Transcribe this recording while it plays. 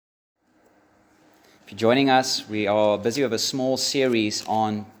If you're joining us, we are busy with a small series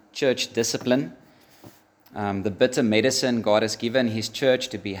on church discipline, the bitter medicine God has given His church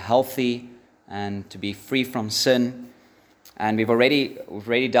to be healthy and to be free from sin. And we've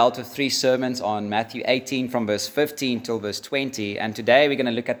already dealt with 3 sermons on Matthew 18 from verse 15 till verse 20. And today we're going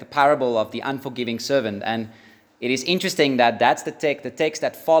to look at the parable of the unforgiving servant. And it is interesting that that's the text. The text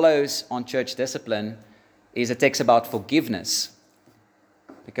that follows on church discipline is a text about forgiveness.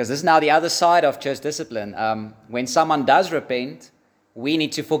 Because this is now the other side of church discipline. When someone does repent, we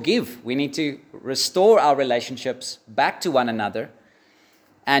need to forgive. We need to restore our relationships back to one another.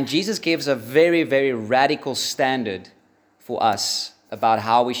 And Jesus gives a very, very radical standard for us about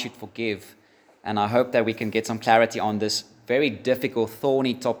how we should forgive. And I hope that we can get some clarity on this very difficult,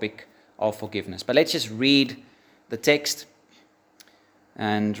 thorny topic of forgiveness. But let's just read the text.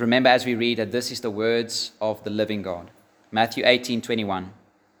 And remember as we read that this is the words of the living God. Matthew 18:21.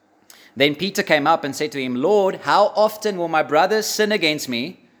 Then Peter came up and said to him, "Lord, how often will my brother sin against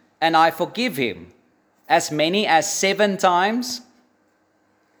me, and I forgive him? As many as 7 times?"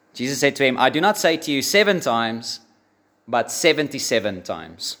 Jesus said to him, "I do not say to you 7 times, but 77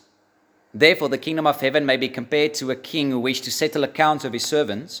 times. Therefore the kingdom of heaven may be compared to a king who wished to settle accounts of his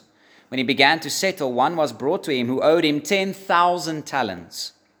servants. When he began to settle, one was brought to him who owed him 10,000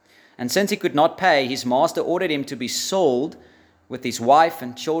 talents. And since he could not pay, his master ordered him to be sold with his wife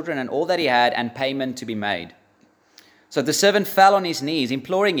and children and all that he had, and payment to be made. So the servant fell on his knees,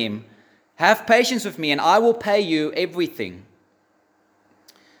 imploring him, 'Have patience with me, and I will pay you everything.'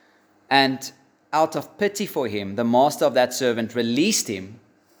 And out of pity for him, the master of that servant released him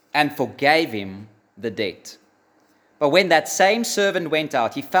and forgave him the debt. But when that same servant went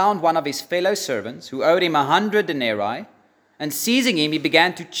out, he found one of his fellow servants who owed him 100 denarii, and seizing him, he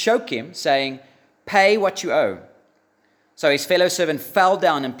began to choke him, saying, 'Pay what you owe.' So his fellow servant fell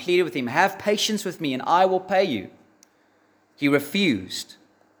down and pleaded with him, 'Have patience with me, and I will pay you.' He refused,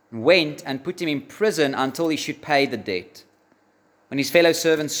 and went and put him in prison until he should pay the debt. When his fellow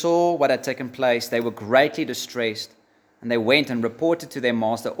servants saw what had taken place, they were greatly distressed, and they went and reported to their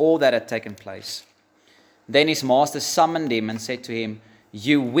master all that had taken place. Then his master summoned him and said to him,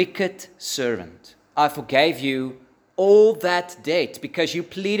 'You wicked servant, I forgave you all that debt because you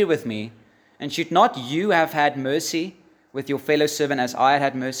pleaded with me, and should not you have had mercy with your fellow servant as I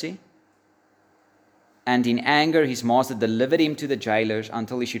had mercy?' And in anger his master delivered him to the jailers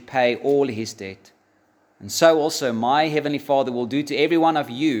until he should pay all his debt. And so also my heavenly Father will do to every one of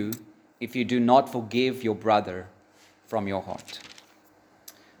you if you do not forgive your brother from your heart."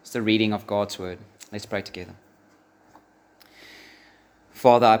 It's the reading of God's word. Let's pray together.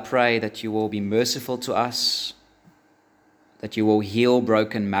 Father, I pray that you will be merciful to us, that you will heal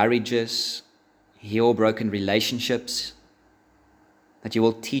broken marriages, heal broken relationships, that you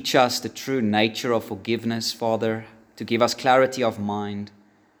will teach us the true nature of forgiveness, Father, to give us clarity of mind,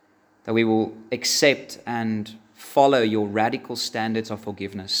 that we will accept and follow your radical standards of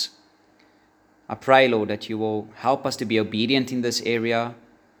forgiveness. I pray, Lord, that you will help us to be obedient in this area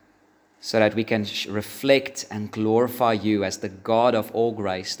so that we can reflect and glorify you as the God of all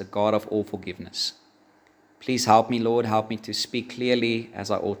grace, the God of all forgiveness. Please help me, Lord. Help me to speak clearly as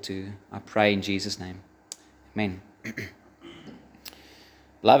I ought to. I pray in Jesus' name. Amen.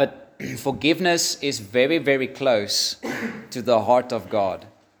 Beloved, forgiveness is very, very close to the heart of God.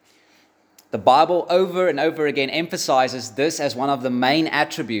 The Bible over and over again emphasizes this as one of the main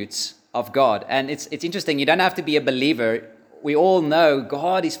attributes of God. And it's interesting, you don't have to be a believer. We all know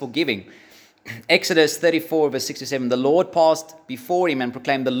God is forgiving. Exodus 34, verse 6 to 7, "The Lord passed before him and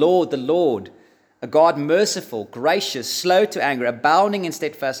proclaimed, 'The Lord, a God merciful, gracious, slow to anger, abounding in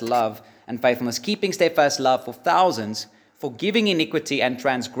steadfast love and faithfulness, keeping steadfast love for thousands, forgiving iniquity and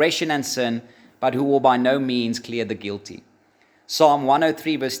transgression and sin, but who will by no means clear the guilty.'" Psalm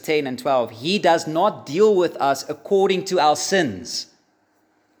 103, verse 10 and 12, "He does not deal with us according to our sins,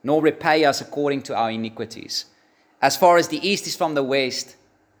 nor repay us according to our iniquities. As far as the east is from the west,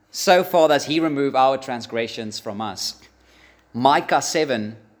 so far does he remove our transgressions from us." Micah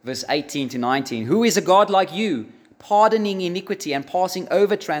 7, verse 18 to 19, "Who is a God like you, pardoning iniquity and passing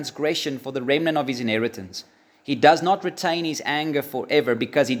over transgression for the remnant of his inheritance? He does not retain his anger forever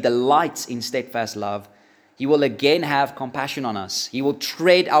because he delights in steadfast love. He will again have compassion on us. He will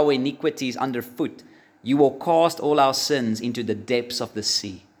tread our iniquities underfoot. You will cast all our sins into the depths of the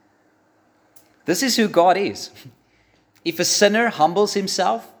sea." This is who God is. If a sinner humbles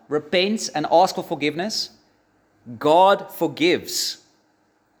himself, repents, and asks for forgiveness, God forgives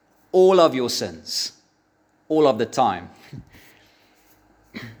all of your sins, all of the time.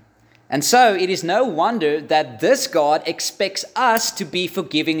 And so it is no wonder that this God expects us to be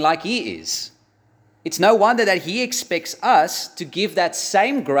forgiving like He is. It's no wonder that he expects us to give that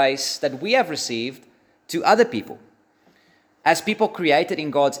same grace that we have received to other people. As people created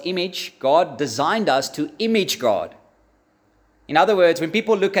in God's image, God designed us to image God. In other words, when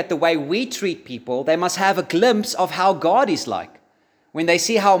people look at the way we treat people, they must have a glimpse of how God is like. When they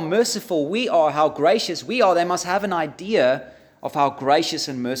see how merciful we are, how gracious we are, they must have an idea of how gracious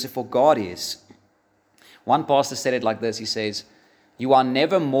and merciful God is. One pastor said it like this. He says, "You are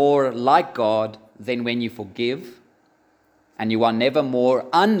never more like God than when you forgive, and you are never more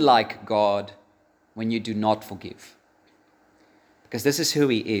unlike God when you do not forgive." Because this is who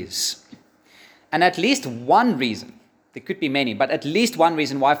he is. And at least one reason, there could be many, but at least one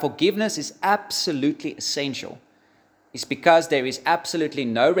reason why forgiveness is absolutely essential is because there is absolutely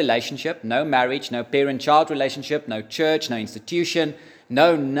no relationship, no marriage, no parent-child relationship, no church, no institution,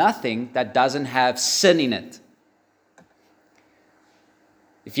 no nothing that doesn't have sin in it.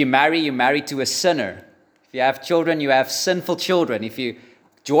 If you marry to a sinner. If you have children, you have sinful children. If you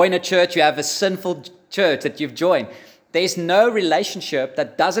join a church, you have a sinful church that you've joined. There's no relationship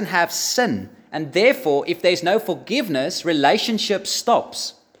that doesn't have sin. And therefore, if there's no forgiveness, relationship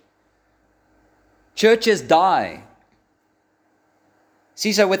stops. Churches die.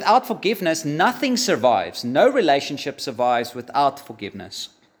 See, so without forgiveness, nothing survives. No relationship survives without forgiveness.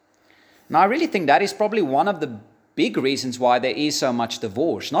 Now, I really think that is probably one of the big reasons why there is so much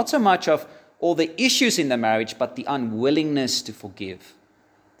divorce. Not so much of all the issues in the marriage, but the unwillingness to forgive,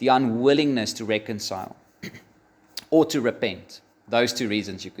 the unwillingness to reconcile, or to repent. Those two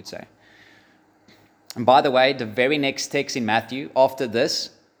reasons, you could say. And by the way, the very next text in Matthew after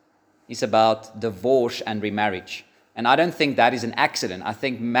this is about divorce and remarriage. And I don't think that is an accident. I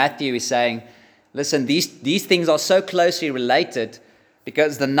think Matthew is saying, listen, these things are so closely related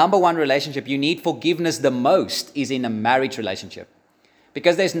because the number one relationship you need forgiveness the most is in a marriage relationship.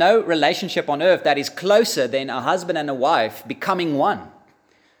 Because there's no relationship on earth that is closer than a husband and a wife becoming one.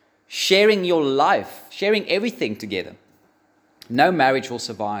 Sharing your life, sharing everything together. No marriage will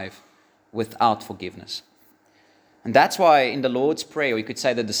survive without forgiveness. And that's why in the Lord's Prayer, or you could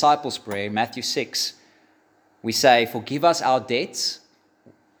say the disciples' prayer, Matthew 6, we say, forgive us our debts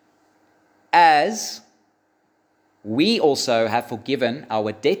as we also have forgiven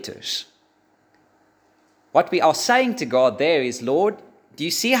our debtors. What we are saying to God there is, Lord, do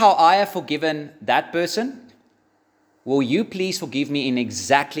you see how I have forgiven that person? Will you please forgive me in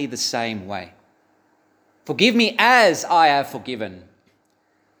exactly the same way? Forgive me as I have forgiven.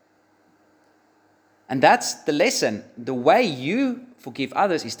 And that's the lesson. The way you forgive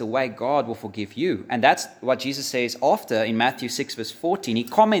others is the way God will forgive you. And that's what Jesus says after in Matthew 6 verse 14. He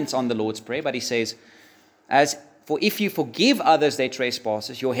comments on the Lord's Prayer, but he says, for if you forgive others their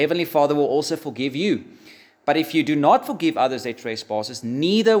trespasses, your heavenly Father will also forgive you. But if you do not forgive others their trespasses,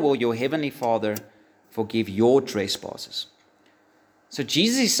 neither will your heavenly Father forgive your trespasses. So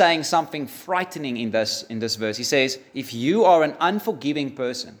Jesus is saying something frightening in this verse. He says, if you are an unforgiving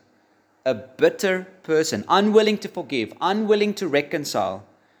person, a bitter person, unwilling to forgive, unwilling to reconcile,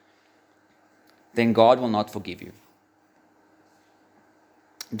 then God will not forgive you.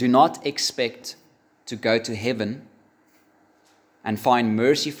 Do not expect to go to heaven and find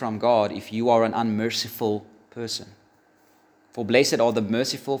mercy from God if you are an unmerciful person. For blessed are the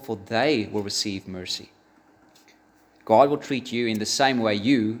merciful, for they will receive mercy. God will treat you in the same way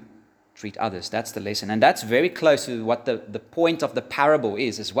you treat others. That's the lesson. And that's very close to what the point of the parable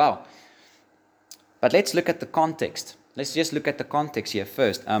is as well. But let's look at the context. Let's just look at the context here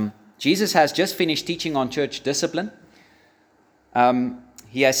first. Jesus has just finished teaching on church discipline.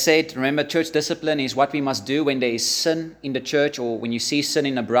 He has said, remember, church discipline is what we must do when there is sin in the church, or when you see sin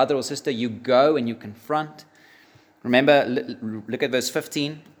in a brother or sister, you go and you confront. Remember, look at verse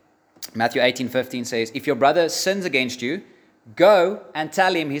 15. Matthew 18:15 says, if your brother sins against you, go and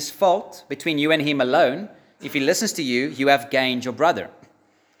tell him his fault between you and him alone. If he listens to you, you have gained your brother.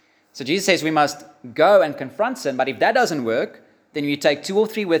 So Jesus says we must go and confront sin, but if that doesn't work, then you take 2 or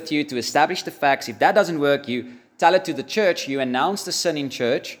 3 with you to establish the facts. If that doesn't work, you tell it to the church, you announce the sin in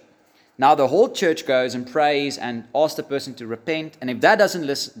church. Now the whole church goes and prays and asks the person to repent. And if that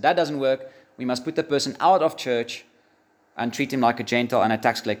doesn't work, we must put the person out of church and treat him like a Gentile and a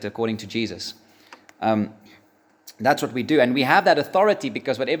tax collector according to Jesus. That's what we do. And we have that authority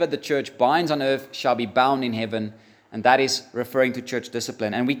because whatever the church binds on earth shall be bound in heaven. And that is referring to church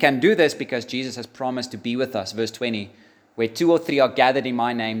discipline. And we can do this because Jesus has promised to be with us. Verse 20, where 2 or 3 are gathered in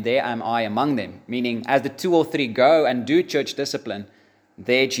my name, there am I among them. Meaning, as the 2 or 3 go and do church discipline,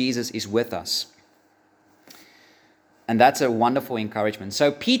 there Jesus is with us. And that's a wonderful encouragement.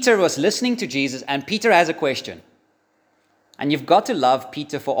 So Peter was listening to Jesus, and Peter has a question. And you've got to love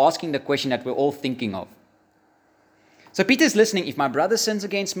Peter for asking the question that we're all thinking of. So Peter's listening. If my brother sins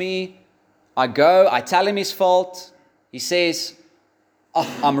against me, I go, I tell him his fault. He says, "Oh,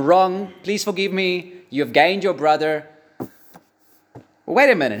 I'm wrong. Please forgive me. You have gained your brother." Wait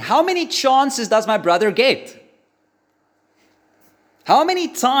a minute. How many chances does my brother get? How many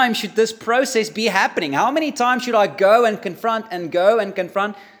times should this process be happening? How many times should I go and confront and go and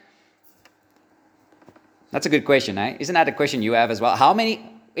confront? That's a good question, eh? Isn't that a question you have as well?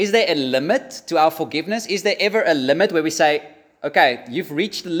 Is there a limit to our forgiveness? Is there ever a limit where we say, okay, you've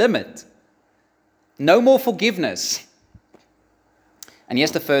reached the limit. No more forgiveness. And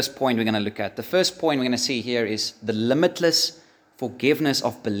here's the first point we're going to look at. The first point we're going to see here is the limitless forgiveness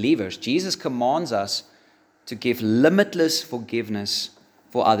of believers. Jesus commands us to give limitless forgiveness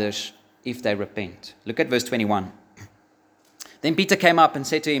for others if they repent. Look at verse 21. Then Peter came up and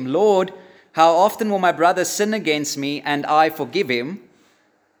said to him, "Lord, how often will my brother sin against me and I forgive him?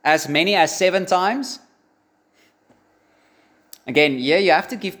 As many as 7 times?" Again, yeah, you have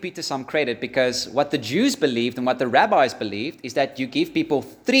to give Peter some credit, because what the Jews believed and what the rabbis believed is that you give people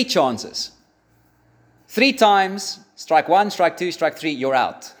 3 chances. 3 times, strike 1, strike 2, strike 3, you're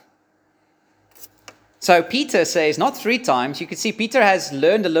out. So Peter says not 3 times. You can see Peter has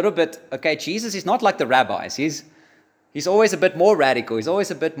learned a little bit, okay, Jesus is not like the rabbis. He's always a bit more radical. He's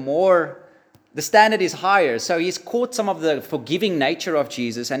always a bit more, the standard is higher. So he's caught some of the forgiving nature of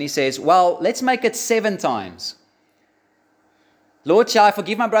Jesus, and he says, well, let's make it 7 times. Lord, shall I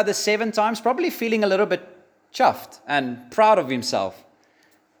forgive my brother 7 times? Probably feeling a little bit chuffed and proud of himself.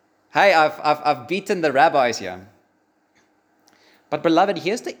 Hey, I've beaten the rabbis here. But beloved,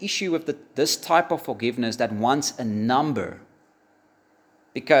 here's the issue with this type of forgiveness that wants a number.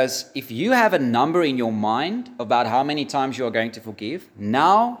 Because if you have a number in your mind about how many times you are going to forgive,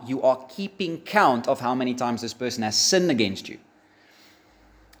 now you are keeping count of how many times this person has sinned against you.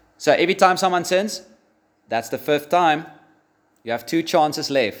 So every time someone sins, that's the 5th time. You have 2 chances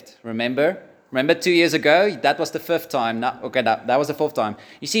left. Remember 2 years ago, that was the 5th time. Now, okay, that was the 4th time.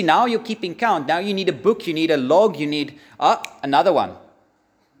 You see, now you're keeping count. Now you need a book, you need a log, you need another one.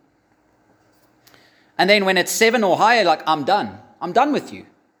 And then when it's 7 or higher, like, I'm done. I'm done with you.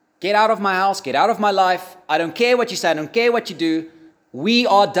 Get out of my house, get out of my life. I don't care what you say, I don't care what you do. We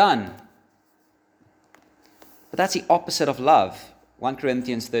are done. But that's the opposite of love. 1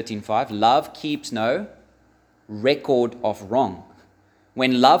 Corinthians 13:5, love keeps no record of wrong.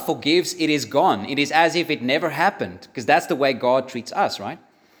 When love forgives, it is gone. It is as if it never happened, because that's the way God treats us, right?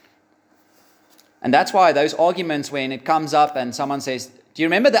 And that's why those arguments, when it comes up and someone says, do you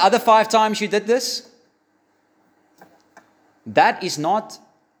remember the other 5 times you did this? That is not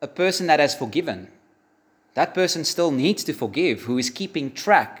a person that has forgiven. That person still needs to forgive, who is keeping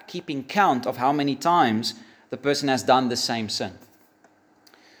track, keeping count of how many times the person has done the same sin.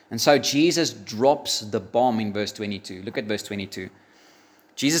 And so Jesus drops the bomb in verse 22. Look at verse 22.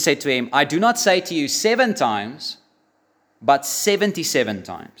 Jesus said to him, I do not say to you 7 times, but 77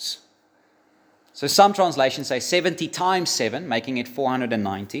 times. So some translations say 70 times 7, making it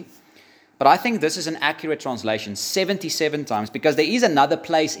 490. But I think this is an accurate translation, 77 times, because there is another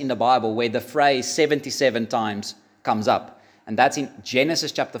place in the Bible where the phrase 77 times comes up. And that's in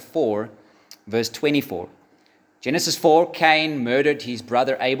Genesis chapter 4, verse 24. Genesis 4, Cain murdered his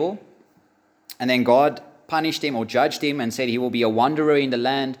brother Abel, and then God punished him or judged him and said he will be a wanderer in the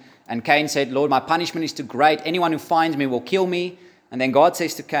land. And Cain said, Lord, my punishment is too great. Anyone who finds me will kill me. And then God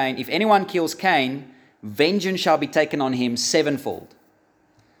says to Cain, if anyone kills Cain, vengeance shall be taken on him 7-fold.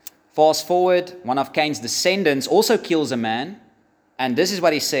 Fast forward, one of Cain's descendants also kills a man. And this is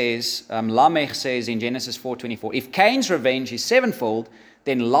what he says, Lamech says in Genesis 4:24, if Cain's revenge is 7-fold,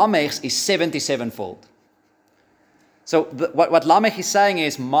 then Lamech's is 77-fold. So what Lamech is saying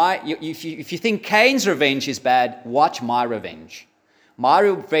is, if you think Cain's revenge is bad, watch my revenge. My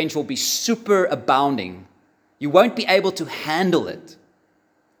revenge will be super abounding. You won't be able to handle it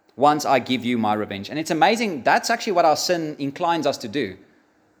once I give you my revenge. And it's amazing, that's actually what our sin inclines us to do.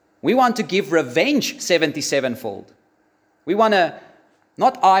 We want to give revenge 77-fold. We want to,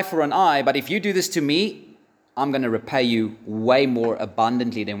 not eye for an eye, but if you do this to me, I'm going to repay you way more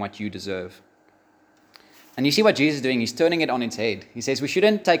abundantly than what you deserve. And you see what Jesus is doing? He's turning it on its head. He says we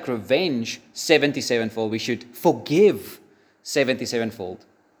shouldn't take revenge 77-fold. We should forgive 77-fold.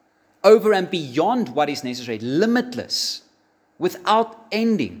 Over and beyond what is necessary. Limitless. Without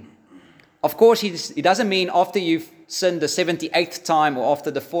ending. Of course, he doesn't mean after you've sinned the 78th time or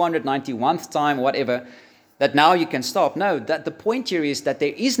after the 491th time or whatever, that now you can stop. No, that the point here is that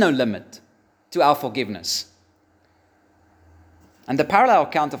there is no limit to our forgiveness. And the parallel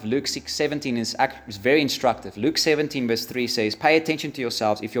account of Luke 6:17 is very instructive. Luke 17 verse 3 says, "Pay attention to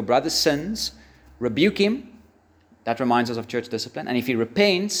yourselves. If your brother sins, rebuke him." That reminds us of church discipline. "And if he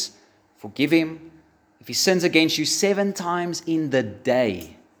repents, forgive him. If he sins against you 7 times in the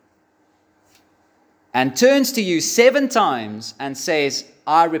day, and turns to you 7 times and says,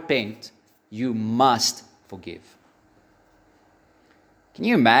 'I repent,' you must forgive." Can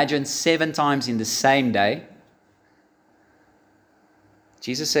you imagine 7 times in the same day?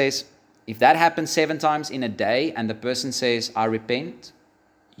 Jesus says, if that happens 7 times in a day and the person says, "I repent,"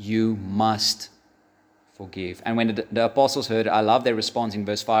 you must forgive. And when the apostles heard it, I love their response in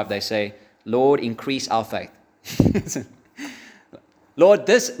verse 5. They say, "Lord, increase our faith." Lord,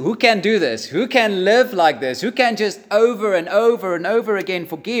 who can do this? Who can live like this? Who can just over and over and over again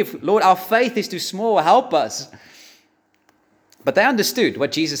forgive? Lord, our faith is too small. Help us. But they understood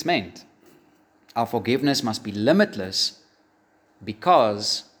what Jesus meant. Our forgiveness must be limitless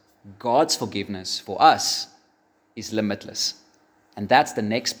because God's forgiveness for us is limitless. And that's the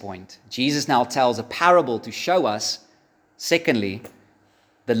next point. Jesus now tells a parable to show us, secondly,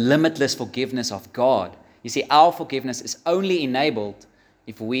 the limitless forgiveness of God. You see, our forgiveness is only enabled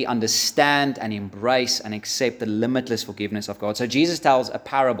if we understand and embrace and accept the limitless forgiveness of God. So Jesus tells a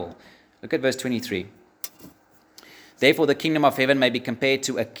parable. Look at verse 23. "Therefore the kingdom of heaven may be compared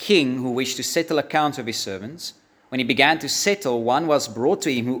to a king who wished to settle accounts with his servants. When he began to settle, one was brought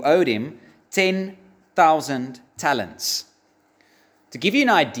to him who owed him 10,000 talents. To give you an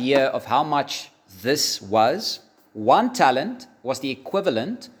idea of how much this was, 1 talent was the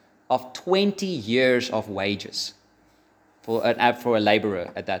equivalent of 20 years of wages for a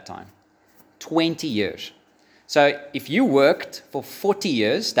laborer at that time. 20 years. So if you worked for 40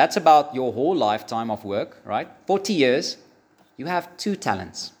 years, that's about your whole lifetime of work, right? 40 years, you have 2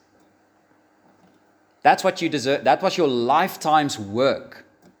 talents. That's what you deserve. That was your lifetime's work.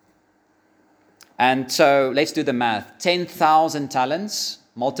 And so let's do the math. 10,000 talents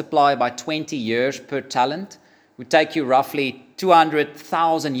multiplied by 20 years per talent would take you roughly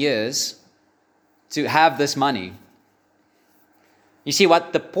 200,000 years to have this money. You see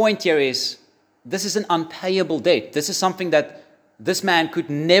what the point here is, this is an unpayable debt. This is something that this man could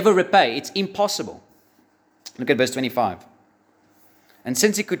never repay. It's impossible. Look at verse 25. "And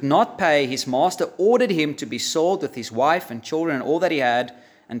since he could not pay, his master ordered him to be sold with his wife and children and all that he had,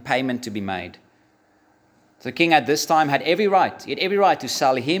 and payment to be made." The king at this time had every right. He had every right to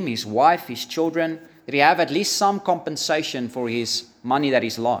sell him, his wife, his children, that he have at least some compensation for his money that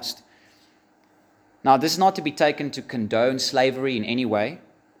he's lost. Now, this is not to be taken to condone slavery in any way.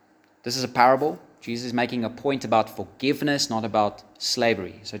 This is a parable. Jesus is making a point about forgiveness, not about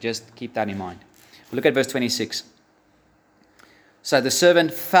slavery. So just keep that in mind. Look at verse 26. "So the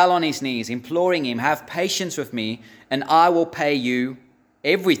servant fell on his knees, imploring him, 'Have patience with me, and I will pay you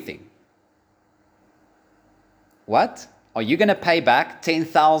everything.'" What? Are you going to pay back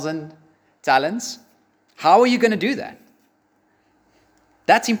 10,000 talents? How are you going to do that?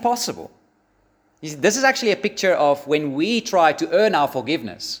 That's impossible. This is actually a picture of when we try to earn our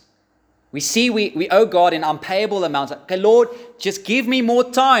forgiveness. We see we owe God an unpayable amount. Okay, Lord, just give me more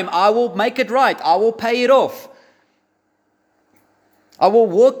time. I will make it right. I will pay it off. I will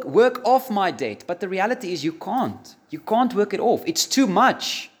work off my debt. But the reality is you can't. You can't work it off. It's too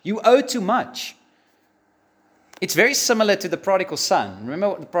much. You owe too much. It's very similar to the prodigal son.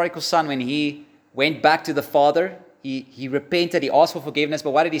 Remember the prodigal son, when he went back to the father, he repented, he asked for forgiveness,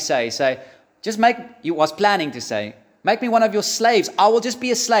 but what did he say? He was planning to say, "Make me one of your slaves. I will just be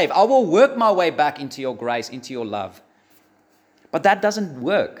a slave. I will work my way back into your grace, into your love." But that doesn't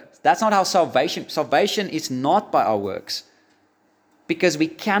work. That's not how salvation is not by our works, because we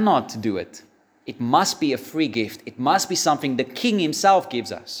cannot do it. It must be a free gift. It must be something the king himself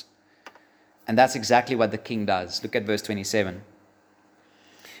gives us. And that's exactly what the king does. Look at verse 27.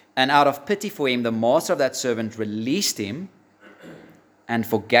 "And out of pity for him, the master of that servant released him and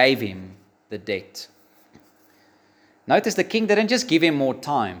forgave him the debt." Notice the king didn't just give him more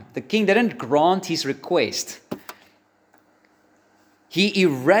time. The king didn't grant his request. He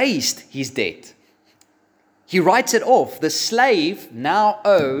erased his debt. He writes it off. The slave now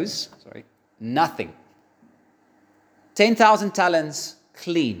owes nothing. 10,000 talents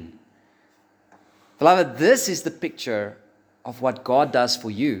clean. Beloved, this is the picture of what God does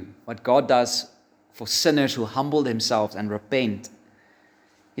for you, what God does for sinners who humble themselves and repent.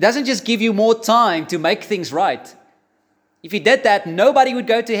 He doesn't just give you more time to make things right. If he did that, nobody would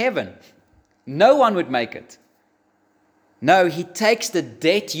go to heaven. No one would make it. No, he takes the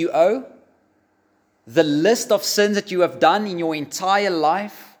debt you owe, the list of sins that you have done in your entire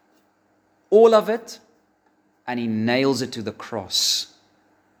life, all of it, and he nails it to the cross.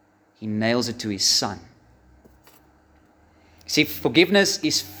 He nails it to his Son. See, forgiveness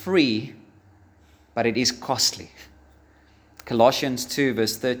is free, but it is costly. Colossians 2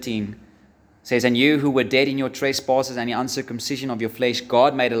 verse 13 says, "And you who were dead in your trespasses and the uncircumcision of your flesh,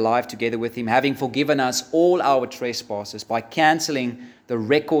 God made alive together with him, having forgiven us all our trespasses by cancelling the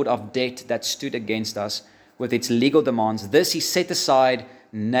record of debt that stood against us with its legal demands. This he set aside,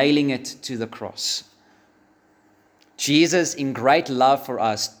 nailing it to the cross." Jesus, in great love for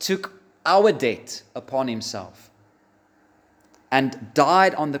us, took our debt upon himself and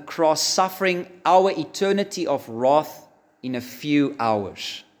died on the cross, suffering our eternity of wrath in a few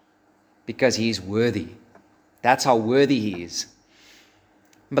hours, because he is worthy. That's how worthy he is.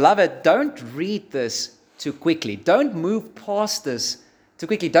 Beloved, don't read this too quickly. Don't move past this too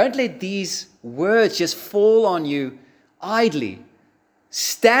quickly. Don't let these words just fall on you idly.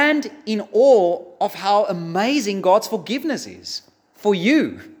 Stand in awe of how amazing God's forgiveness is for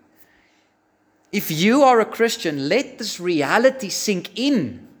you. If you are a Christian, let this reality sink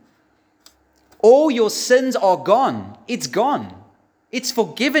in. All your sins are gone. It's gone. It's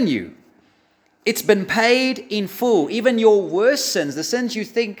forgiven you. It's been paid in full. Even your worst sins, the sins you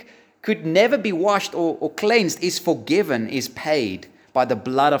think could never be washed or cleansed, is forgiven, is paid by the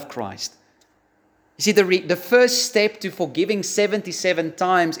blood of Christ. You see, the first step to forgiving 77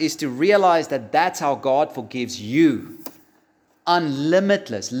 times is to realize that that's how God forgives you.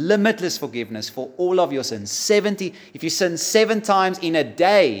 Limitless forgiveness for all of your sins. If you sin 7 times in a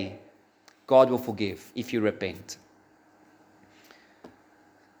day, God will forgive if you repent.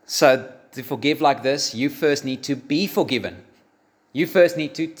 So, to forgive like this, you first need to be forgiven. You first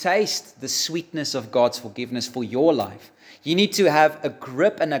need to taste the sweetness of God's forgiveness for your life. You need to have a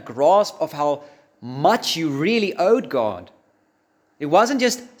grip and a grasp of how much you really owed God. It wasn't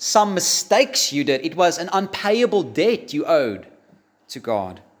just some mistakes you did. It was an unpayable debt you owed to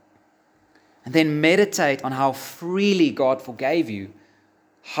God. And then meditate on how freely God forgave you.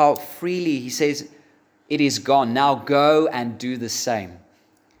 How freely he says, it is gone. Now go and do the same.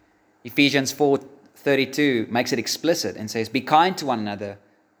 Ephesians 4:32 makes it explicit and says, "Be kind to one another,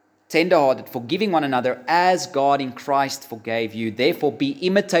 tender-hearted, forgiving one another as God in Christ forgave you. Therefore be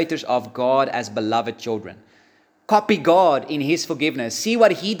imitators of God as beloved children." Copy God in his forgiveness. See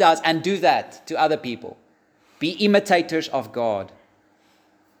what he does and do that to other people. Be imitators of God.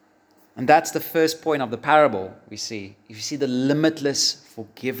 And that's the first point of the parable we see. You see the limitless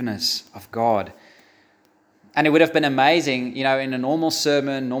forgiveness of God. And it would have been amazing, in a normal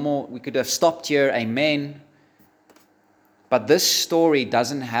sermon, we could have stopped here, amen. But this story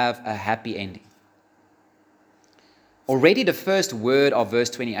doesn't have a happy ending. Already the first word of verse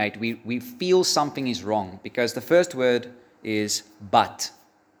 28, we feel something is wrong, because the first word is but.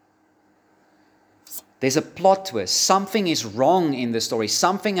 There's a plot twist. Something is wrong in the story.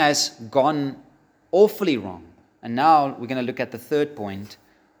 Something has gone awfully wrong. And now we're going to look at the third point,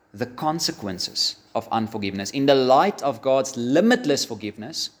 the consequences of unforgiveness. In the light of God's limitless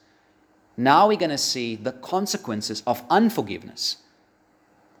forgiveness, now we're going to see the consequences of unforgiveness.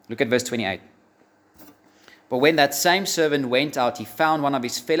 Look at verse 28. "But when that same servant went out, he found one of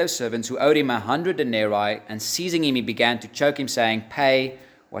his fellow servants who owed him 100 denarii, and seizing him, he began to choke him, saying, 'Pay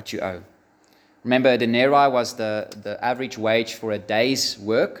what you owe.'" Remember, a denarii was the average wage for a day's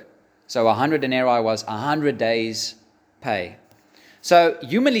work. So 100 denarii was 100 days' pay. So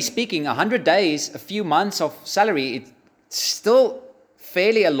humanly speaking, 100 days, a few months of salary, it's still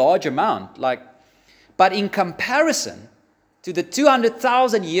fairly a large amount. But in comparison to the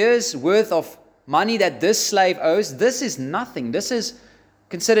 200,000 years worth of money that this slave owes, this is nothing. This is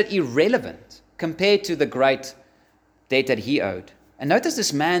considered irrelevant compared to the great debt that he owed. And notice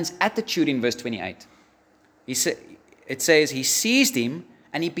this man's attitude in verse 28. It says, he seized him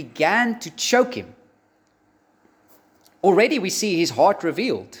and he began to choke him. Already we see his heart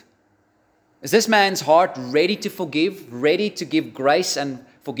revealed. Is this man's heart ready to forgive, ready to give grace and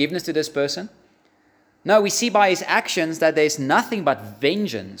forgiveness to this person? No, we see by his actions that there's nothing but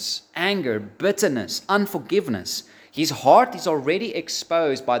vengeance, anger, bitterness, unforgiveness. His heart is already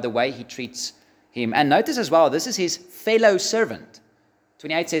exposed by the way he treats him. And notice as well, this is his fellow servant.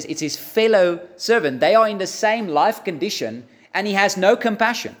 28 says it's his fellow servant. They are in the same life condition, and he has no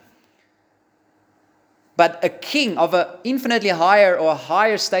compassion. But a king of an infinitely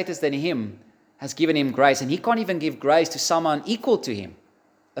higher status than him has given him grace, and he can't even give grace to someone equal to him,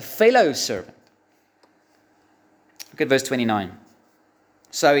 a fellow servant. Look at verse 29.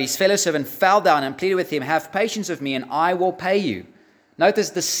 "So his fellow servant fell down and pleaded with him, 'Have patience with me, and I will pay you.'"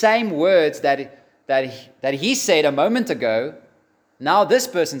 Notice the same words that he said a moment ago, now this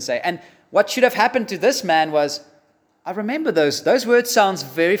person say. And what should have happened to this man was, I remember those words sounds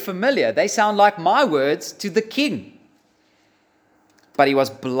very familiar. They sound like my words to the king. But he was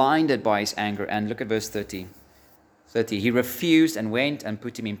blinded by his anger. And look at verse 30. He refused and went and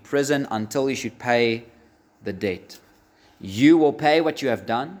put him in prison until he should pay the debt. You will pay what you have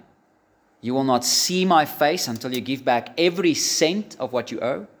done. You will not see my face until you give back every cent of what you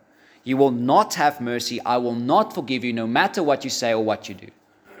owe. You will not have mercy. I will not forgive you, no matter what you say or what you do.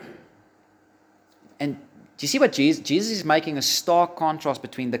 And do you see what Jesus is making a stark contrast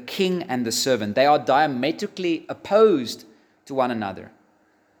between the king and the servant? They are diametrically opposed to one another.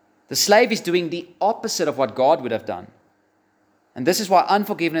 The slave is doing the opposite of what God would have done. And this is why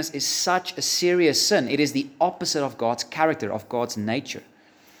unforgiveness is such a serious sin. It is the opposite of God's character, of God's nature.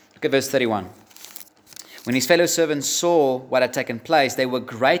 Look at verse 31. When his fellow servants saw what had taken place, they were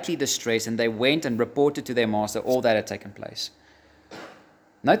greatly distressed, and they went and reported to their master all that had taken place.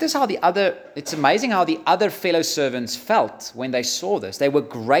 Notice how it's amazing how the other fellow servants felt when they saw this. They were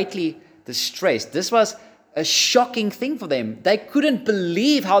greatly distressed. This was a shocking thing for them. They couldn't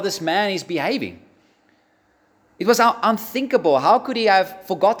believe how this man is behaving. It was unthinkable. How could he have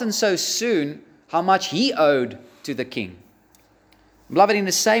forgotten so soon how much he owed to the king? Beloved, in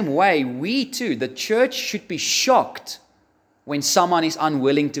the same way, we too, the church, should be shocked when someone is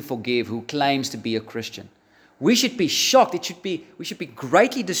unwilling to forgive who claims to be a Christian. We should be shocked. We should be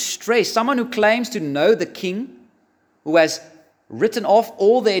greatly distressed. Someone who claims to know the king, who has written off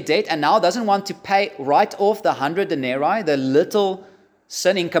all their debt and now doesn't want to write off the 100 denarii, the little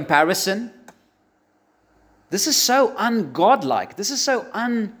sin in comparison. This is so ungodlike. This is so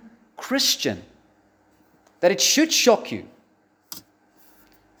unchristian that it should shock you.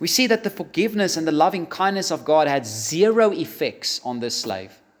 We see that the forgiveness and the loving kindness of God had zero effects on this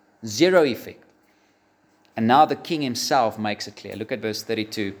slave. Zero effect. And now the king himself makes it clear. Look at verse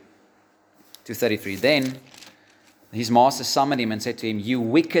 32 to 33. Then his master summoned him and said to him, "You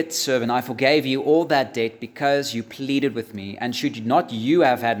wicked servant, I forgave you all that debt because you pleaded with me. And should not you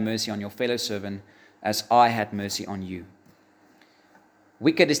have had mercy on your fellow servant as I had mercy on you?"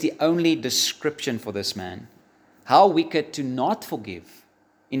 Wicked is the only description for this man. How wicked to not forgive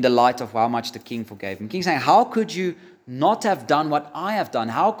in the light of how much the king forgave him. The king saying, how could you not have done what I have done?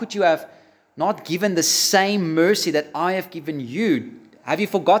 How could you have not given the same mercy that I have given you? Have you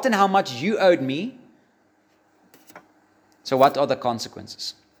forgotten how much you owed me? So what are the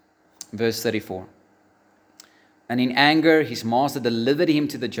consequences? Verse 34. And in anger, his master delivered him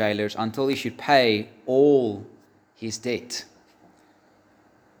to the jailers until he should pay all his debt.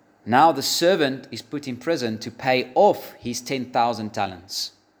 Now the servant is put in prison to pay off his 10,000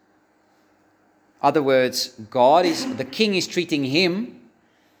 talents. In other words, the king is treating him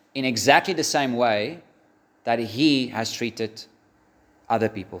in exactly the same way that he has treated other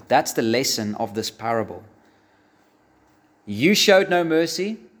people. That's the lesson of this parable. You showed no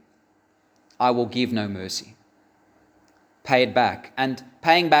mercy, I will give no mercy. Pay it back. And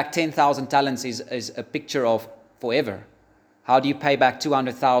paying back 10,000 talents is a picture of forever. How do you pay back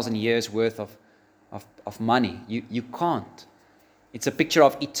 200,000 years worth of money? You can't. It's a picture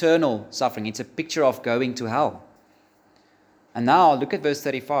of eternal suffering. It's a picture of going to hell. And now look at verse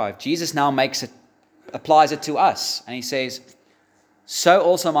 35. Jesus now applies it to us. And he says, "So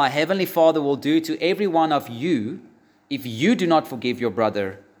also my heavenly Father will do to every one of you if you do not forgive your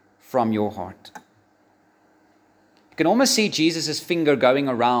brother from your heart." You can almost see Jesus' finger going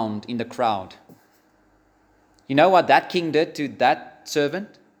around in the crowd. You know what that king did to that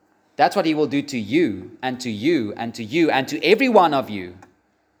servant? That's what he will do to you and to you and to you and to every one of you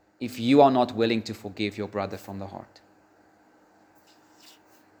if you are not willing to forgive your brother from the heart.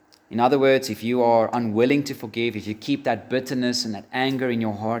 In other words, if you are unwilling to forgive, if you keep that bitterness and that anger in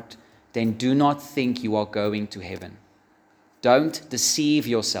your heart, then do not think you are going to heaven. Don't deceive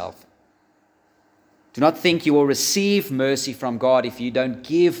yourself. Do not think you will receive mercy from God if you don't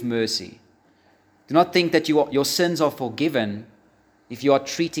give mercy. Do not think that your sins are forgiven if you are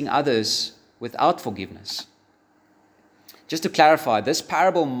treating others without forgiveness. Just to clarify, this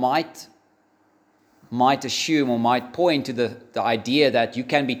parable might assume or might point to the idea that you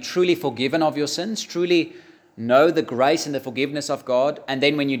can be truly forgiven of your sins, truly know the grace and the forgiveness of God, and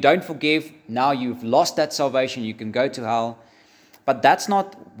then when you don't forgive, now you've lost that salvation, you can go to hell. But that's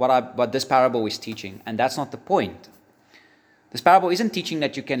not what this parable is teaching, and that's not the point. This parable isn't teaching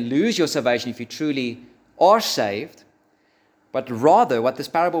that you can lose your salvation if you truly are saved, but rather what this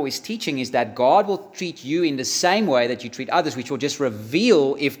parable is teaching is that God will treat you in the same way that you treat others, which will just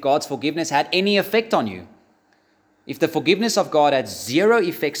reveal if God's forgiveness had any effect on you. If the forgiveness of God had zero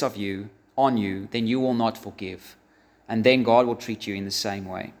effects on you, then you will not forgive. And then God will treat you in the same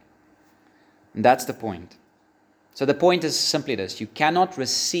way. And that's the point. So the point is simply this: you cannot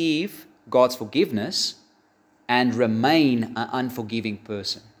receive God's forgiveness and remain an unforgiving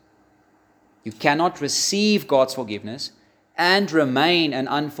person. You cannot receive God's forgiveness and remain an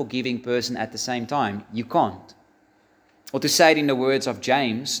unforgiving person at the same time. You can't. Or to say it in the words of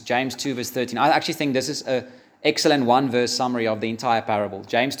James 2 verse 13. I actually think this is an excellent one-verse summary of the entire parable.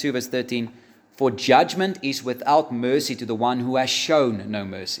 James 2 verse 13. For judgment is without mercy to the one who has shown no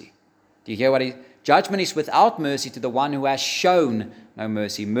mercy. Do you hear what judgment is without mercy to the one who has shown no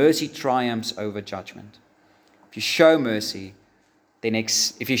mercy. Mercy triumphs over judgment. If you show mercy, then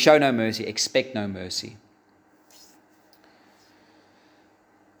if you show no mercy, expect no mercy.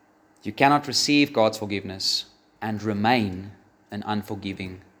 You cannot receive God's forgiveness and remain an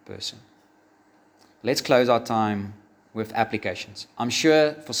unforgiving person. Let's close our time with applications. I'm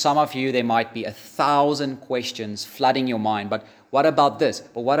sure for some of you there might be 1,000 questions flooding your mind, but what about this?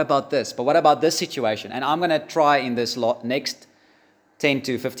 But what about this? But what about this situation? And I'm going to try in this next 10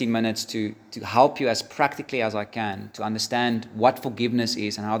 to 15 minutes to help you as practically as I can to understand what forgiveness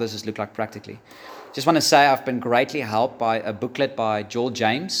is and how this has looked like practically. Just want to say I've been greatly helped by a booklet by Joel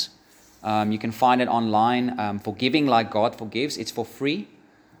James. You can find it online, Forgiving Like God Forgives. It's for free.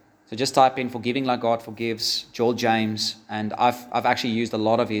 So just type in Forgiving Like God Forgives, Joel James, and I've actually used a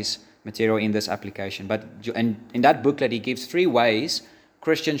lot of his material in this application. But in that booklet, he gives 3 ways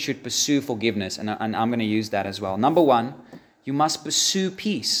Christians should pursue forgiveness, and I'm going to use that as well. Number 1, you must pursue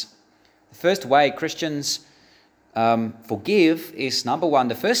peace. The first way Christians forgive is, number 1,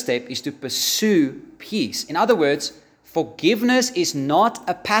 the first step is to pursue peace. In other words, forgiveness is not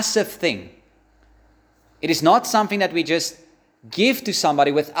a passive thing. It is not something that we just give to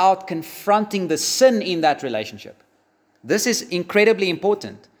somebody without confronting the sin in that relationship. This is incredibly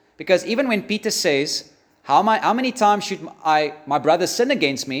important, because even when Peter says, how many times should my brother sin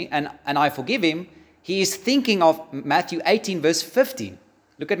against me and I forgive him, he is thinking of Matthew 18 verse 15.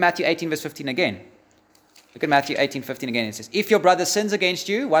 Look at Matthew 18 verse 15 again. Look at Matthew 18, 15 again. It says, if your brother sins against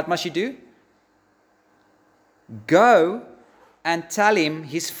you, what must you do? Go and tell him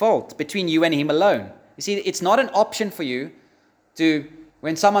his fault between you and him alone. You see, it's not an option for you to,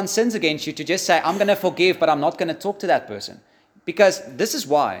 when someone sins against you, to just say, I'm going to forgive, but I'm not going to talk to that person. Because this is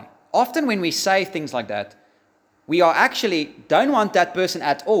why. Often when we say things like that, we are actually don't want that person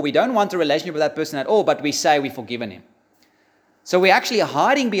at all. We don't want a relationship with that person at all, but we say we've forgiven him. So we're actually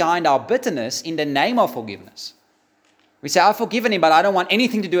hiding behind our bitterness in the name of forgiveness. We say, I've forgiven him, but I don't want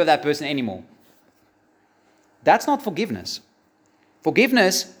anything to do with that person anymore. That's not forgiveness.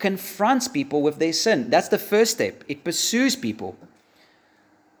 Forgiveness confronts people with their sin. That's the first step. It pursues people.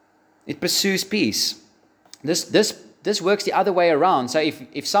 It pursues peace. This works the other way around. So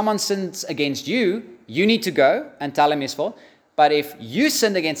if someone sins against you, you need to go and tell him his fault. But if you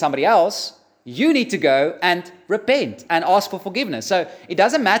sinned against somebody else, you need to go and repent and ask for forgiveness. So it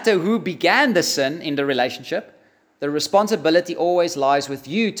doesn't matter who began the sin in the relationship. The responsibility always lies with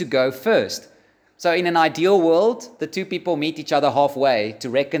you to go first. So in an ideal world, the 2 people meet each other halfway to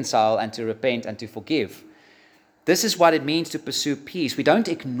reconcile and to repent and to forgive. This is what it means to pursue peace. We don't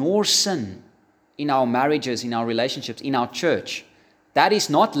ignore sin in our marriages, in our relationships, in our church. That is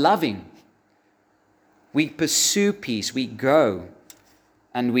not loving. We pursue peace. We go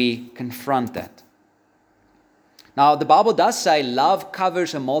and we confront that. Now, the Bible does say love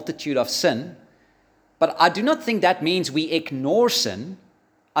covers a multitude of sin, but I do not think that means we ignore sin.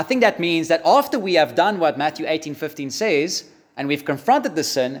 I think that means that after we have done what Matthew 18:15 says, and we've confronted the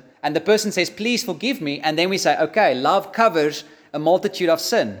sin, and the person says, please forgive me, and then we say, okay, love covers a multitude of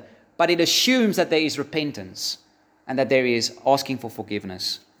sin, but it assumes that there is repentance and that there is asking for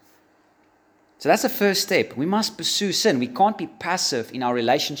forgiveness. So that's the first step. We must pursue sin. We can't be passive in our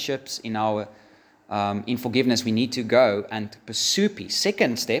relationships, in forgiveness. We need to go and pursue peace.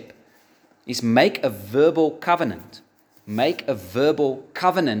 Second step is make a verbal covenant. Make a verbal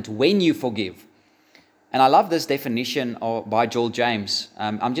covenant when you forgive. And I love this definition by Joel James.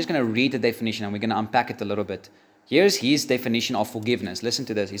 I'm just going to read the definition and we're going to unpack it a little bit. Here's his definition of forgiveness. Listen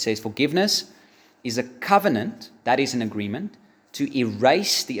to this. He says, forgiveness is a covenant, that is an agreement, to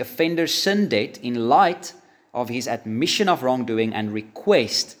erase the offender's sin debt in light of his admission of wrongdoing and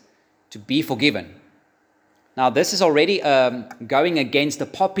request to be forgiven. Now, this is already going against the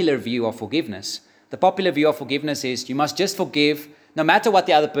popular view of forgiveness. The popular view of forgiveness is you must just forgive no matter what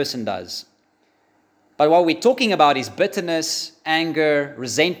the other person does. But what we're talking about is bitterness, anger,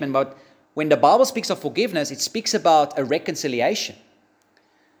 resentment. But when the Bible speaks of forgiveness, it speaks about a reconciliation.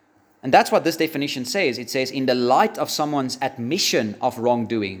 And that's what this definition says. It says, in the light of someone's admission of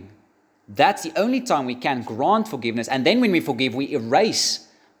wrongdoing. That's the only time we can grant forgiveness. And then when we forgive, we erase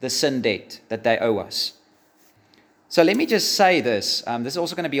the sin debt that they owe us. So let me just say this. This is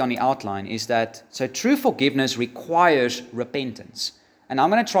also going to be on the outline, is that, so true forgiveness requires repentance. And I'm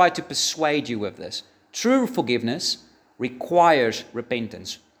going to try to persuade you with this. True forgiveness requires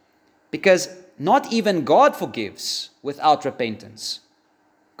repentance. Because not even God forgives without repentance.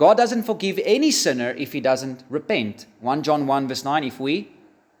 God doesn't forgive any sinner if he doesn't repent. 1 John 1 verse 9, if we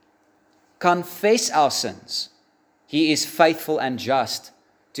confess our sins, he is faithful and just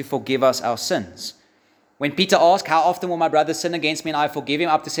to forgive us our sins. When Peter asked, how often will my brother sin against me and I forgive him?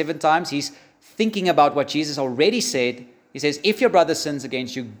 Up to 7 times. He's thinking about what Jesus already said. He says, if your brother sins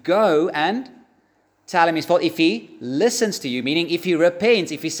against you, go and tell him his fault. If he listens to you, meaning if he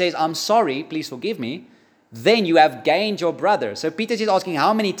repents, if he says, I'm sorry, please forgive me, then you have gained your brother. So Peter's just asking,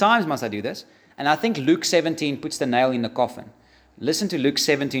 how many times must I do this? And I think Luke 17 puts the nail in the coffin. Listen to Luke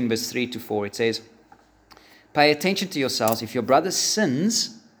 17 verse 3 to 4. It says, pay attention to yourselves. If your brother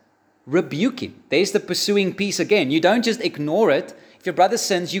sins, rebuke him. There's the pursuing piece again. You don't just ignore it. If your brother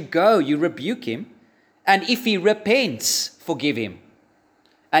sins, you go, you rebuke him. And if he repents, forgive him.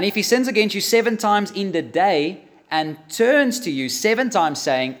 And if he sins against you 7 times in the day and turns to you 7 times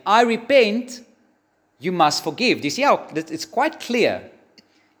saying, I repent, you must forgive. Do you see how it's quite clear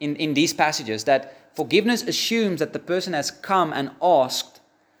in these passages that forgiveness assumes that the person has come and asked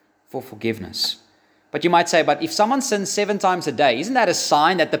for forgiveness. But you might say, but if someone sins 7 times a day, isn't that a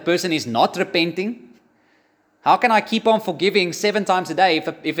sign that the person is not repenting? How can I keep on forgiving 7 times a day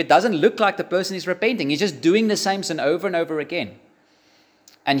if it doesn't look like the person is repenting? He's just doing the same sin over and over again.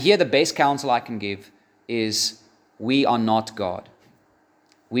 And here the best counsel I can give is, we are not God.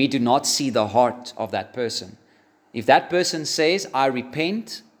 We do not see the heart of that person. If that person says, I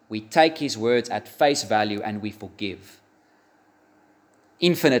repent, we take his words at face value and we forgive.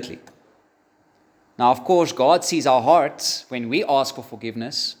 Infinitely. Now, of course, God sees our hearts when we ask for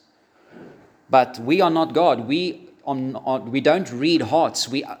forgiveness, but we are not God. We don't read hearts.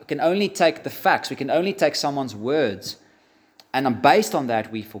 We can only take the facts. We can only take someone's words, and based on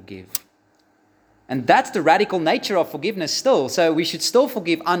that, we forgive. And that's the radical nature of forgiveness still. So we should still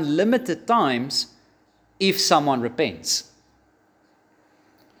forgive unlimited times if someone repents.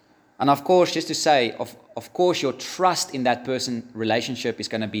 And of course, just to say, of course, your trust in that person relationship is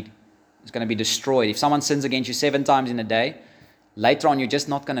going to be destroyed. If someone sins against you 7 times in a day, later on you're just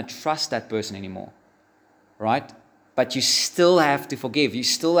not going to trust that person anymore. Right? But you still have to forgive. You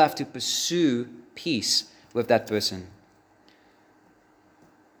still have to pursue peace with that person.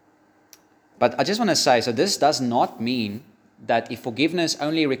 But I just want to say, so this does not mean that if forgiveness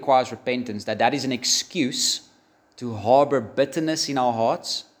only requires repentance, that is an excuse to harbor bitterness in our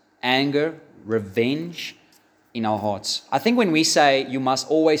hearts, anger, revenge in our hearts. I think when we say you must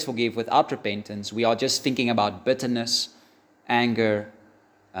always forgive without repentance, we are just thinking about bitterness, anger,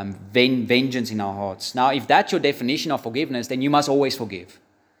 vengeance in our hearts. Now, if that's your definition of forgiveness, then you must always forgive.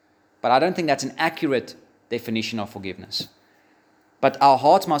 But I don't think that's an accurate definition of forgiveness. But our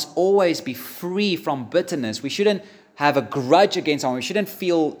hearts must always be free from bitterness. We shouldn't have a grudge against someone. We shouldn't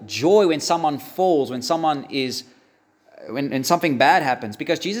feel joy when someone falls, when something bad happens.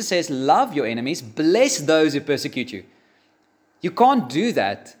 Because Jesus says, love your enemies, bless those who persecute you. You can't do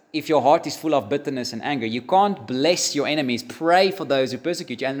that if your heart is full of bitterness and anger. You can't bless your enemies, pray for those who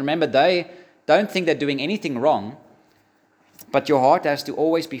persecute you. And remember, they don't think they're doing anything wrong, but your heart has to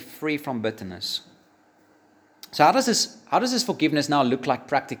always be free from bitterness. So how does this forgiveness now look like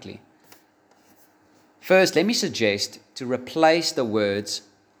practically? First, let me suggest to replace the words,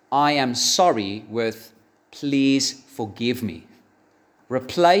 I am sorry, with please forgive me.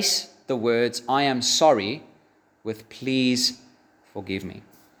 Replace the words, I am sorry, with please forgive me.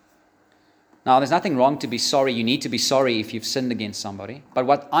 Now, there's nothing wrong to be sorry. You need to be sorry if you've sinned against somebody. But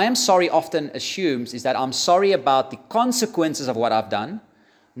what I am sorry often assumes is that I'm sorry about the consequences of what I've done,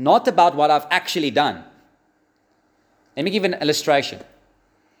 not about what I've actually done. Let me give an illustration.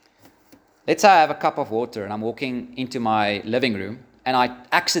 Let's say I have a cup of water and I'm walking into my living room and I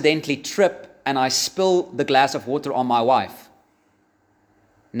accidentally trip and I spill the glass of water on my wife.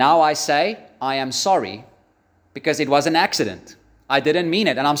 Now I say, I am sorry because it was an accident. I didn't mean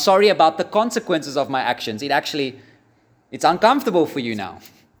it. And I'm sorry about the consequences of my actions. It's uncomfortable for you now.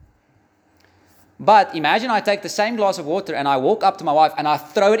 But imagine I take the same glass of water and I walk up to my wife and I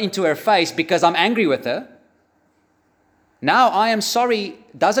throw it into her face because I'm angry with her. Now I am sorry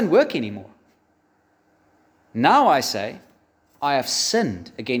doesn't work anymore. Now I say, I have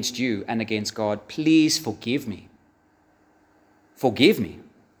sinned against you and against God. Please forgive me. Forgive me.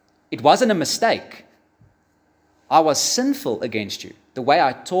 It wasn't a mistake. I was sinful against you. The way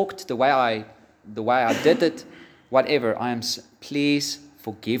I talked, the way I did it, whatever. Please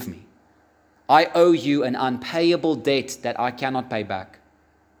forgive me. I owe you an unpayable debt that I cannot pay back.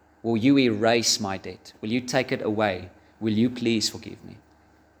 Will you erase my debt? Will you take it away? Will you please forgive me?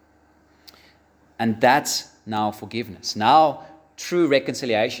 And that's now forgiveness. Now true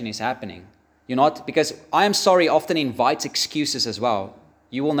reconciliation is happening. You're not, because I am sorry often invites excuses as well.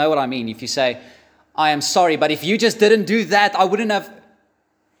 You will know what I mean. If you say, I am sorry, but if you just didn't do that, I wouldn't have.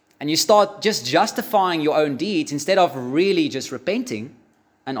 And you start just justifying your own deeds instead of really just repenting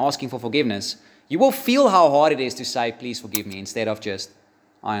and asking for forgiveness. You will feel how hard it is to say, please forgive me, instead of just,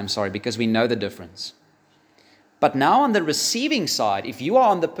 I am sorry, because we know the difference. But now on the receiving side, if you are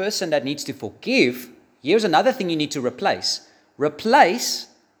on the person that needs to forgive, here's another thing you need to replace. Replace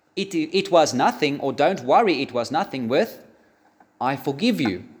it was nothing, or don't worry, it was nothing, with I forgive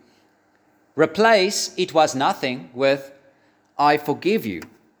you. Replace it was nothing with I forgive you.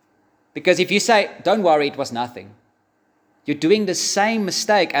 Because if you say, don't worry, it was nothing, you're doing the same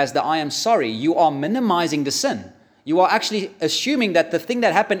mistake as the I am sorry. You are minimizing the sin. You are actually assuming that the thing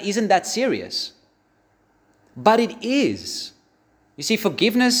that happened isn't that serious. But it is. You see,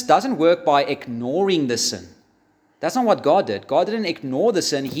 forgiveness doesn't work by ignoring the sin. That's not what God did. God didn't ignore the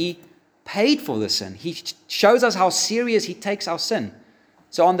sin. He paid for the sin. He shows us how serious He takes our sin.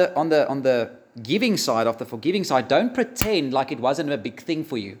 So on the giving side, of the forgiving side, don't pretend like it wasn't a big thing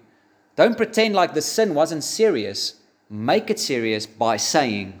for you. Don't pretend like the sin wasn't serious. Make it serious by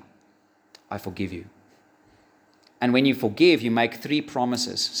saying, I forgive you. And when you forgive, you make 3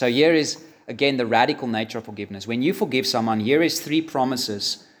 promises. So here is, again, the radical nature of forgiveness. When you forgive someone, here is 3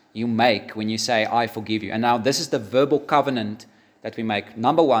 promises you make when you say, I forgive you. And now this is the verbal covenant that we make.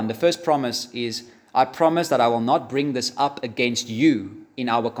 Number 1, the first promise is, I promise that I will not bring this up against you in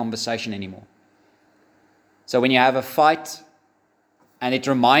our conversation anymore. So when you have a fight and it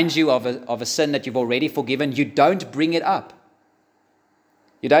reminds you of a sin that you've already forgiven, you don't bring it up.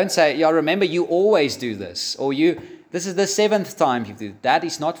 You don't say, yeah, remember you always do this, or this is the 7th time you do. That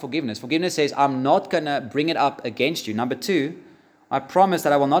is not forgiveness. Forgiveness says, I'm not going to bring it up against you. Number 2, I promise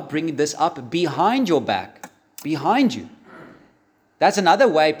that I will not bring this up behind your back, behind you. That's another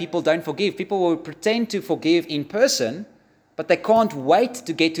way people don't forgive. People will pretend to forgive in person, but they can't wait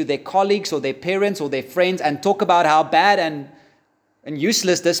to get to their colleagues or their parents or their friends and talk about how bad and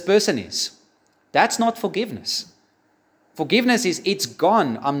useless this person is. That's not forgiveness. Forgiveness is, it's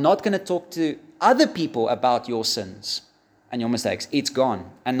gone. I'm not going to talk to other people about your sins and your mistakes. It's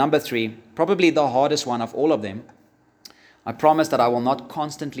gone. And number 3, probably the hardest one of all of them, I promise that I will not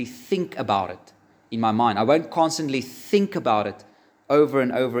constantly think about it in my mind. I won't constantly think about it over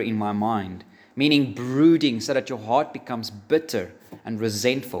and over in my mind, meaning brooding so that your heart becomes bitter and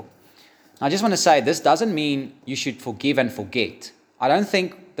resentful. Now, I just want to say, this doesn't mean you should forgive and forget. I don't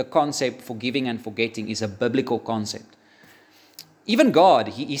think the concept forgiving and forgetting is a biblical concept. Even God,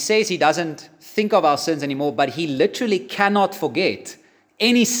 he says He doesn't think of our sins anymore, but He literally cannot forget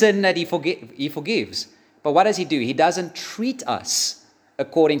any sin that He forgives. But what does He do? He doesn't treat us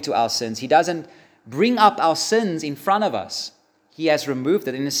according to our sins. He doesn't bring up our sins in front of us. He has removed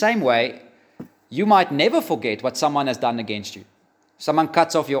it. In the same way, you might never forget what someone has done against you. Someone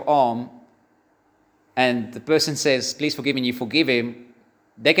cuts off your arm and the person says, please forgive me, and you forgive him.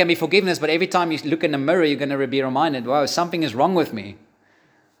 There can be forgiveness, but every time you look in the mirror, you're going to be reminded, wow, something is wrong with me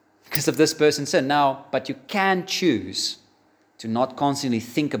because of this person's sin. Now, but you can choose to not constantly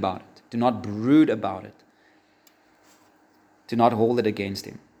think about it, to not brood about it, to not hold it against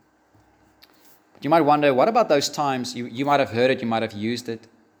him. But you might wonder, what about those times, you might have heard it, you might have used it.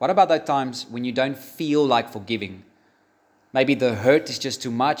 What about those times when you don't feel like forgiving? Maybe the hurt is just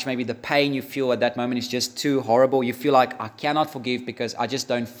too much. Maybe the pain you feel at that moment is just too horrible. You feel like, I cannot forgive because I just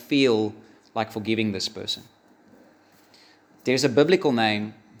don't feel like forgiving this person. There's a biblical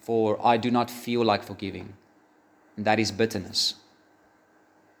name for I do not feel like forgiving, and that is bitterness.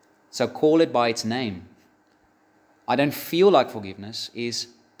 So call it by its name. I don't feel like forgiveness is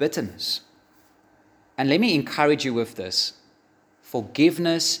bitterness. And let me encourage you with this.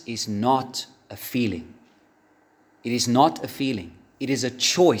 Forgiveness is not a feeling. It is not a feeling. It is a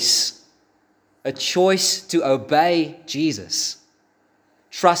choice. A choice to obey Jesus.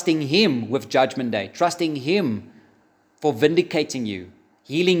 Trusting Him with Judgment Day. Trusting Him for vindicating you,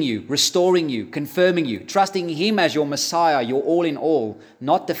 healing you, restoring you, confirming you. Trusting Him as your Messiah, your all in all.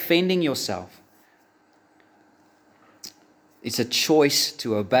 Not defending yourself. It's a choice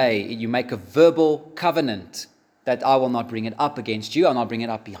to obey. You make a verbal covenant that I will not bring it up against you. I'll not bring it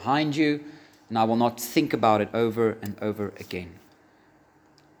up behind you. And I will not think about it over and over again.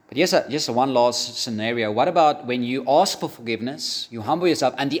 But here's one last scenario. What about when you ask for forgiveness, you humble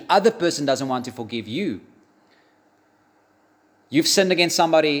yourself, and the other person doesn't want to forgive you? You've sinned against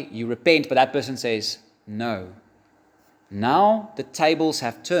somebody, you repent, but that person says, no. Now the tables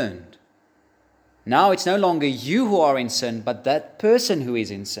have turned. Now it's no longer you who are in sin, but that person who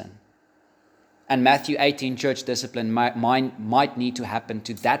is in sin. And Matthew 18 church discipline might need to happen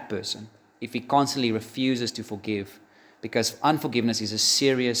to that person if he constantly refuses to forgive, because unforgiveness is a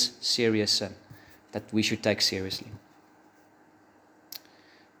serious, serious sin that we should take seriously.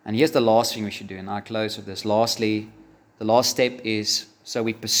 And here's the last thing we should do, and I close with this. Lastly, the last step is, so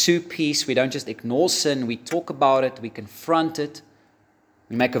we pursue peace. We don't just ignore sin. We talk about it. We confront it.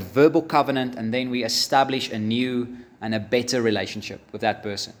 We make a verbal covenant, and then we establish a new and a better relationship with that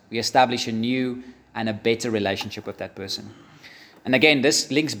person. We establish a new and a better relationship with that person. And again,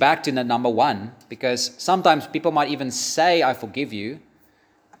 this links back to the number one, because sometimes people might even say, I forgive you,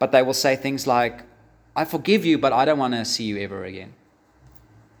 but they will say things like, I forgive you, but I don't want to see you ever again.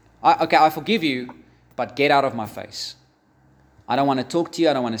 I forgive you, but get out of my face. I don't want to talk to you.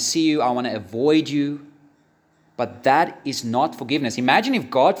 I don't want to see you. I want to avoid you. But that is not forgiveness. Imagine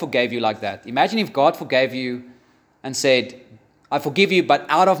if God forgave you like that. Imagine if God forgave you and said, I forgive you, but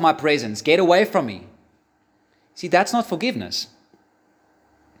out of my presence. Get away from me. See, that's not forgiveness.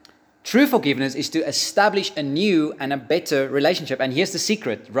 True forgiveness is to establish a new and a better relationship. And here's the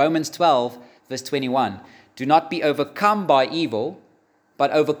secret. Romans 12, verse 21. Do not be overcome by evil, but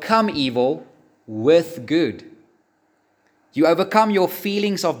overcome evil with good. You overcome your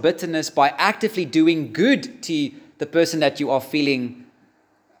feelings of bitterness by actively doing good to the person that you are feeling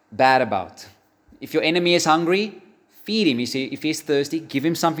bad about. If your enemy is hungry, feed him. You see, if he's thirsty, give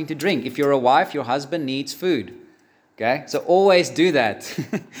him something to drink. If you're a wife, your husband needs food. Okay? So always do that.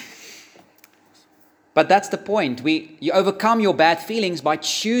 But that's the point. You overcome your bad feelings by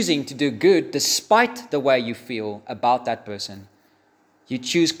choosing to do good despite the way you feel about that person. You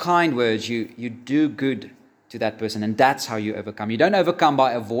choose kind words. You do good to that person, and that's how you overcome. You don't overcome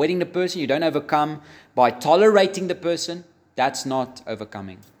by avoiding the person. You don't overcome by tolerating the person. That's not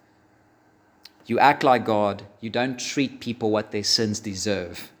overcoming. You act like God. You don't treat people what their sins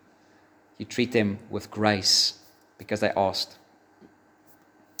deserve. You treat them with grace because they asked.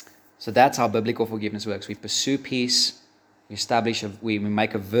 So that's how biblical forgiveness works. We pursue peace. We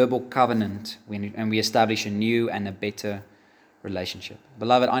make a verbal covenant, and we establish a new and a better relationship.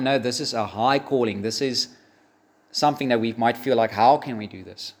 Beloved, I know this is a high calling. This is something that we might feel like, how can we do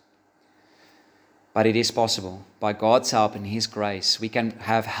this? But it is possible. By God's help and His grace, we can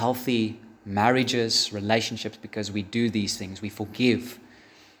have healthy marriages, relationships, because we do these things. We forgive.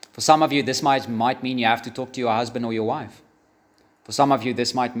 For some of you, this might mean you have to talk to your husband or your wife. For some of you,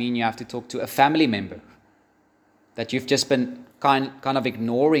 this might mean you have to talk to a family member, that you've just been kind of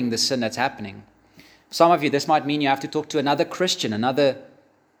ignoring the sin that's happening. For some of you, this might mean you have to talk to another Christian, another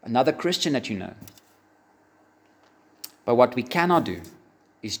Christian that you know. But what we cannot do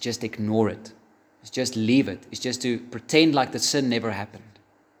is just ignore it. It's just leave it. It's just to pretend like the sin never happened.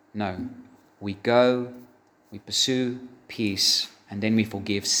 No. We go, we pursue peace, and then we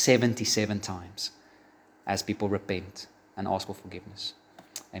forgive 77 times as people repent and ask for forgiveness.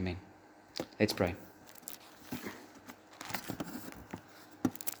 Amen. Let's pray.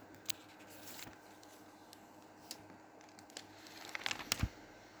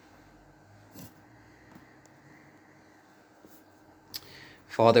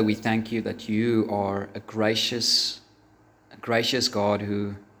 Father, we thank you that you are a gracious God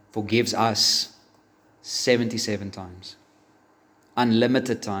who forgives us 77 times.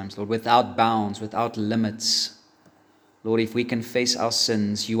 Unlimited times, Lord, without bounds, without limits. Lord, if we confess our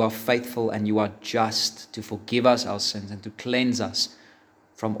sins, you are faithful and you are just to forgive us our sins and to cleanse us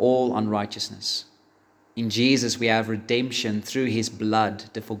from all unrighteousness. In Jesus, we have redemption through His blood,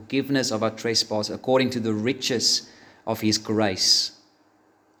 the forgiveness of our trespass according to the riches of His grace.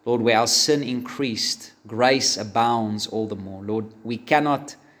 Lord, where our sin increased, grace abounds all the more. Lord, we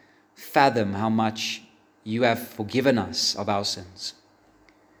cannot fathom how much you have forgiven us of our sins.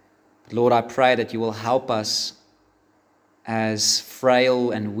 But Lord, I pray that you will help us as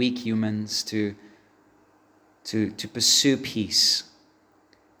frail and weak humans to pursue peace.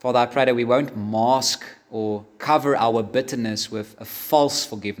 Father, I pray that we won't mask or cover our bitterness with a false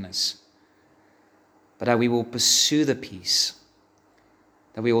forgiveness, but that we will pursue the peace,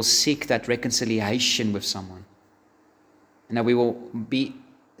 that we will seek that reconciliation with someone, and that we will be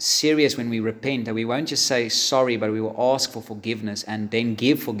serious when we repent, that we won't just say sorry, but we will ask for forgiveness and then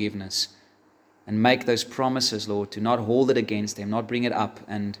give forgiveness and make those promises, Lord, to not hold it against them, not bring it up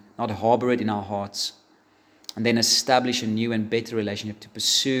and not harbor it in our hearts, and then establish a new and better relationship, to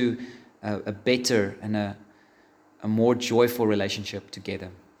pursue a better and a more joyful relationship together.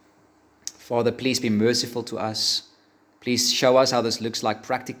 Father, please be merciful to us. Please show us how this looks like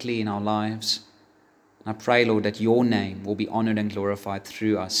practically in our lives. And I pray, Lord, that your name will be honored and glorified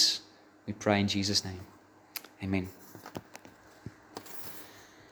through us. We pray in Jesus' name. Amen.